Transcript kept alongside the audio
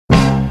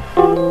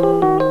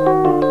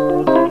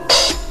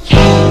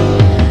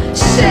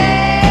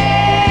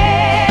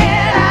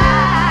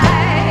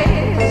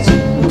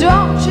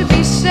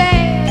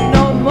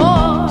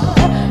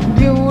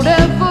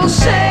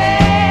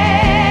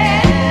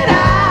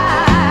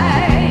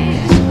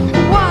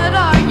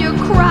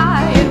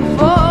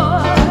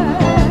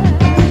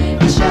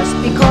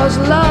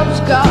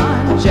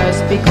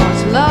Just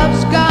because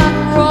love's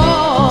gone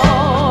wrong,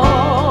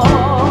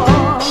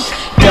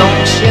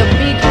 don't you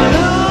be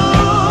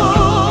gloomy.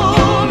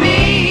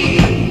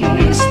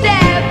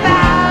 Step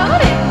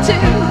out into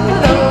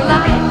the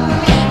light,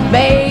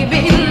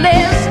 baby,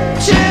 listen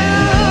to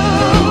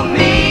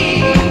me.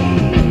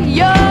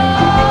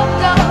 You're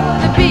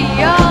gonna be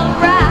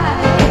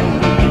alright.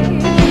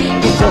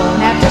 You don't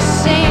have to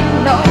sing,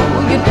 no,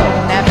 you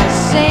don't have to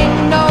sing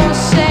no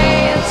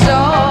sad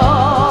song.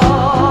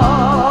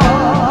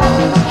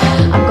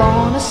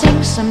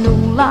 Some new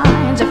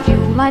lines, a few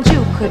lines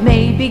you could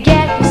maybe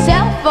get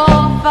yourself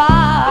for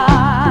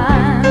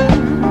fun.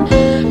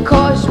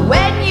 'Cause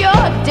when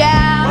you're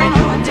down,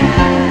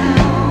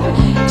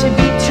 to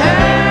be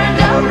turned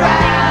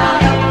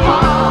around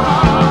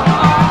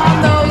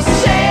upon those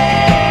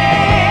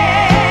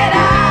sad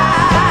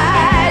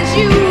eyes,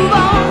 you've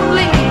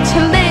only to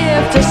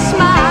live to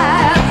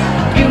smile.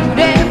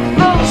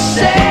 Beautiful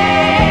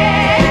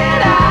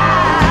sad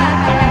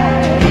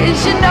eyes,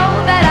 you know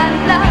that I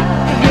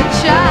love you,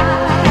 child.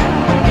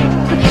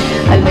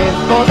 I live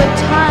for the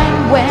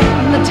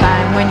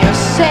time when you're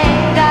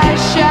sad, I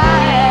shine.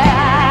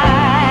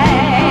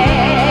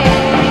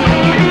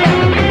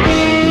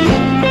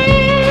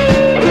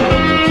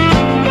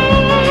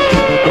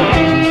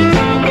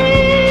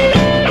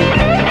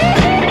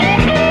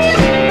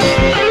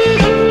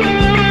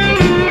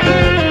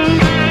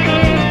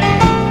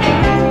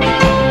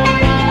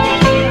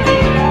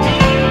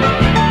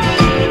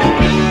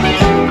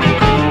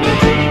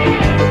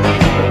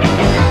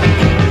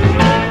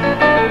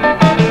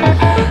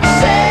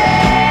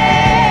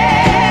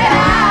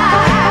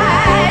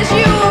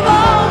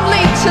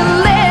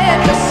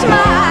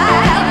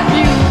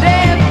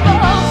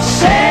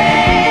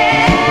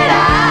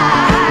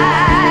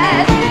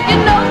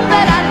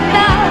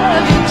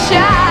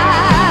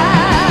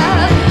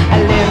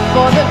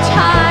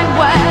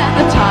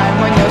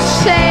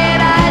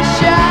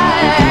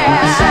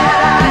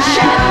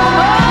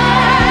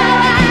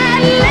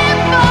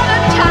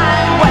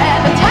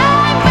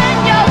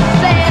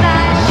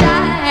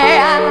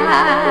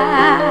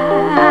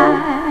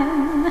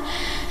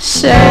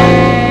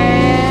 Say